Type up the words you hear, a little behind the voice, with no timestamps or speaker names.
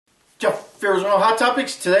Fears on Hot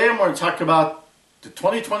Topics. Today I'm going to talk about the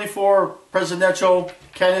 2024 presidential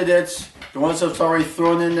candidates, the ones that's already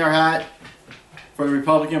thrown in their hat for the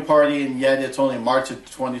Republican Party, and yet it's only March of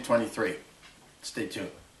 2023. Stay tuned.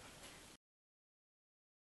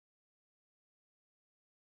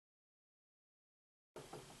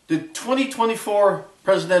 The 2024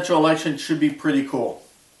 presidential election should be pretty cool.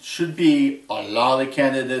 Should be a lot of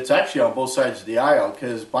candidates actually on both sides of the aisle,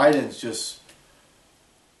 because Biden's just,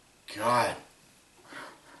 God,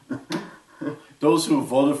 those who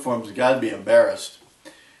voted for him have got to be embarrassed.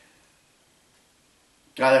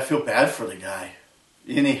 God, I feel bad for the guy.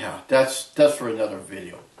 Anyhow, that's for another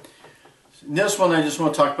video. In this one, I just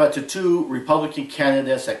want to talk about the two Republican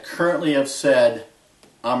candidates that currently have said,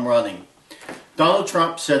 I'm running. Donald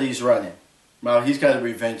Trump said he's running. Well, he's got to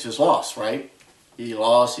revenge his loss, right? He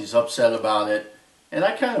lost, he's upset about it, and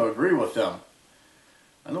I kind of agree with him.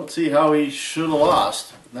 I don't see how he should have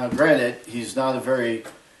lost. Now, granted, he's not a very,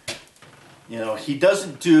 he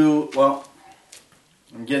doesn't do, well,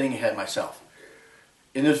 I'm getting ahead of myself.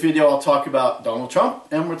 In this video, I'll talk about Donald Trump,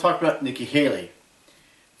 and we'll talk about Nikki Haley.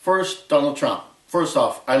 First, Donald Trump. First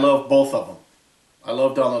off, I love both of them. I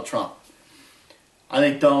love Donald Trump. I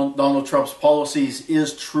think Donald Trump's policies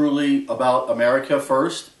is truly about America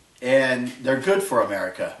first, and they're good for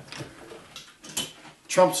America.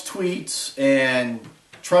 Trump's tweets and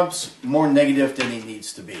Trump's more negative than he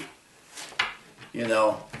needs to be. He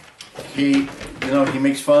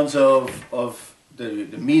makes fun of the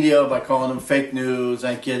media by calling them fake news.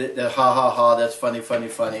 I get it, that ha ha ha, that's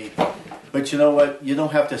funny. But you know what? You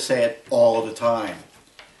don't have to say it all the time.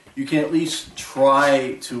 You can at least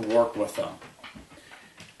try to work with them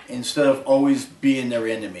instead of always being their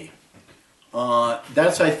enemy.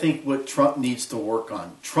 That's, I think, what Trump needs to work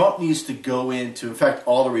on. Trump needs to go into, in fact,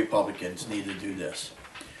 all the Republicans need to do this.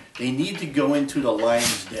 They need to go into the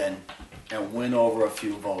lion's den and win over a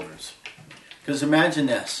few voters. Because imagine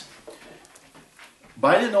this.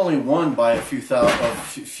 Biden only won by a few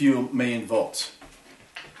million votes.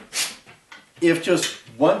 If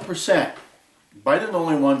just 1%, Biden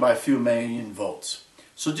only won by a few million votes.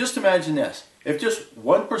 So just imagine this. If just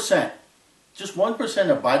 1%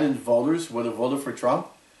 of Biden's voters would have voted for Trump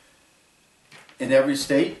in every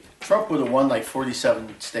state, Trump would have won like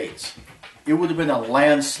 47 states. It would have been a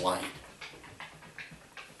landslide.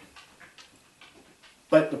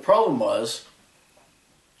 But the problem was,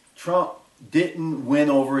 Trump didn't win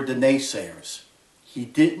over the naysayers. He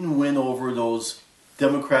didn't win over those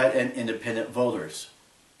Democrat and independent voters.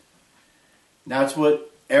 That's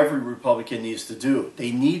what every Republican needs to do.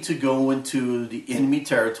 They need to go into the enemy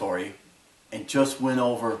territory and just win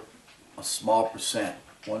over a small percent,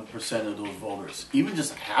 1% of those voters. Even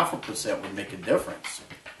just 0.5% would make a difference.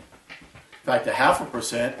 In fact,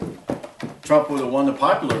 0.5%, Trump would have won the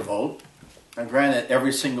popular vote. And granted,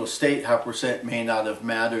 every single state, 0.5% may not have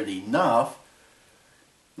mattered enough.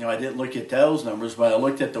 I didn't look at those numbers, but I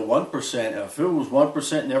looked at the 1%. If it was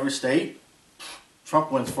 1% in every state,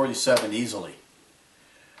 Trump wins 47 easily.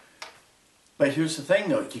 But here's the thing,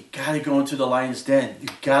 though. You got to go into the lion's den. You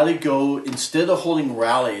got to go, instead of holding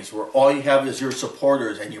rallies where all you have is your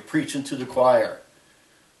supporters and you're preaching to the choir.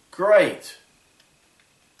 Great.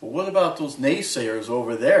 But what about those naysayers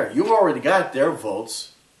over there? You already got their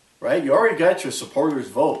votes, right? You already got your supporters'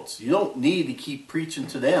 votes. You don't need to keep preaching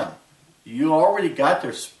to them. You already got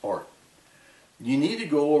their support. You need to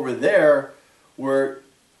go over there where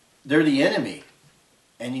they're the enemy.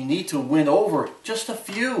 And you need to win over just a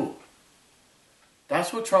few.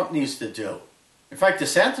 That's what Trump needs to do. In fact,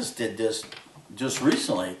 DeSantis did this just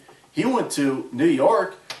recently. He went to New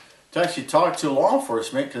York to actually talk to law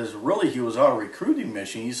enforcement because really he was on a recruiting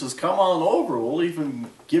mission. He says, come on over. We'll even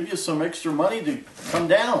give you some extra money to come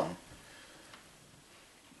down.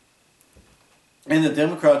 And the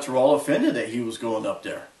Democrats were all offended that he was going up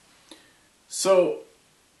there. So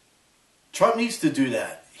Trump needs to do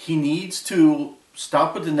that. He needs to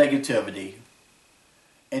stop with the negativity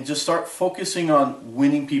and just start focusing on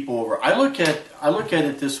winning people over. I look at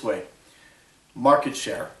it this way. Market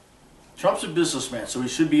share. Trump's a businessman, so he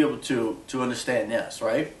should be able to understand this,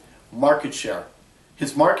 right? Market share.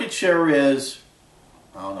 His market share is,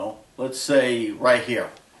 I don't know, let's say right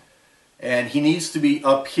here. And he needs to be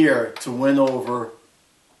up here to win over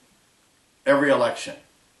every election.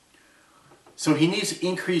 So he needs to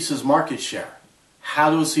increase his market share.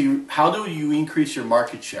 How do you increase your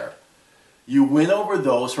market share? You win over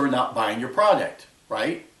those who are not buying your product,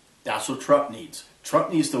 right? That's what Trump needs.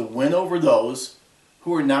 Trump needs to win over those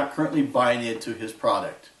who are not currently buying into his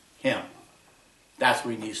product. Him. That's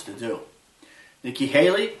what he needs to do. Nikki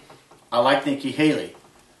Haley, I like Nikki Haley.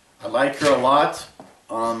 I like her a lot.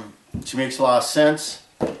 She makes a lot of sense,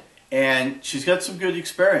 and she's got some good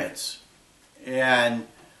experience. And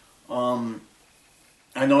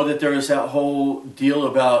I know that there is that whole deal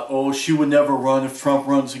about, oh, she would never run if Trump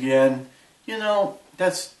runs again. You know,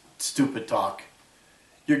 that's stupid talk.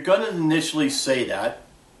 You're going to initially say that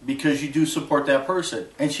because you do support that person.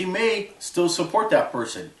 And she may still support that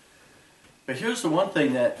person. But here's the one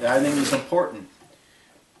thing that I think is important,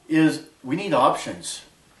 is we need options.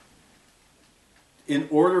 In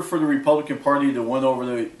order for the Republican Party to win over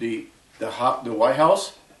the White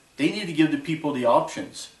House, they need to give the people the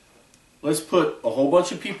options. Let's put a whole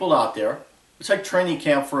bunch of people out there. It's like training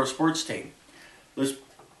camp for a sports team. Let's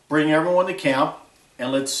bring everyone to camp,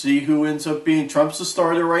 and let's see who ends up being. Trump's the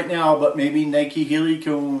starter right now, but maybe Nikki Haley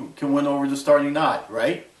can win over the starting nod,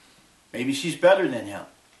 right? Maybe she's better than him.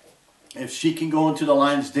 If she can go into the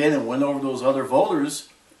lion's den and win over those other voters,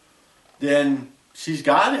 then she's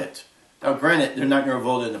got it. Now, granted, they're not going to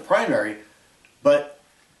vote in the primary, but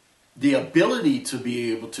the ability to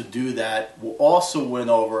be able to do that will also win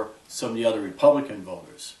over some of the other Republican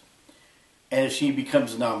voters. And if she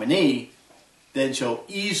becomes a nominee, then she'll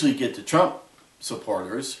easily get the Trump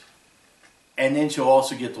supporters, and then she'll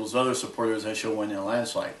also get those other supporters, and she'll win in a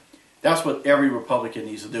landslide. That's what every Republican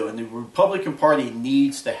needs to do. And the Republican Party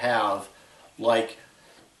needs to have like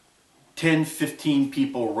 10, 15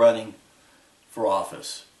 people running for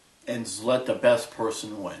office and let the best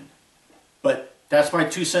person win. But that's my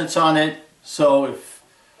 2 cents on it. So if,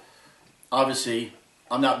 obviously,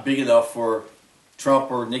 I'm not big enough for Trump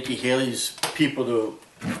or Nikki Haley's people to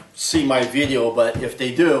see my video, but if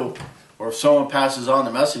they do, or if someone passes on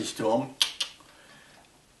the message to them,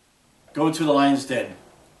 go to the lion's den.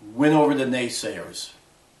 Win over the naysayers.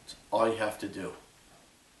 That's all you have to do.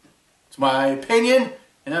 It's my opinion,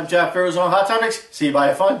 and I'm Jeff Arizona Hot Topics. See you, bye,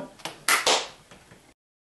 have fun.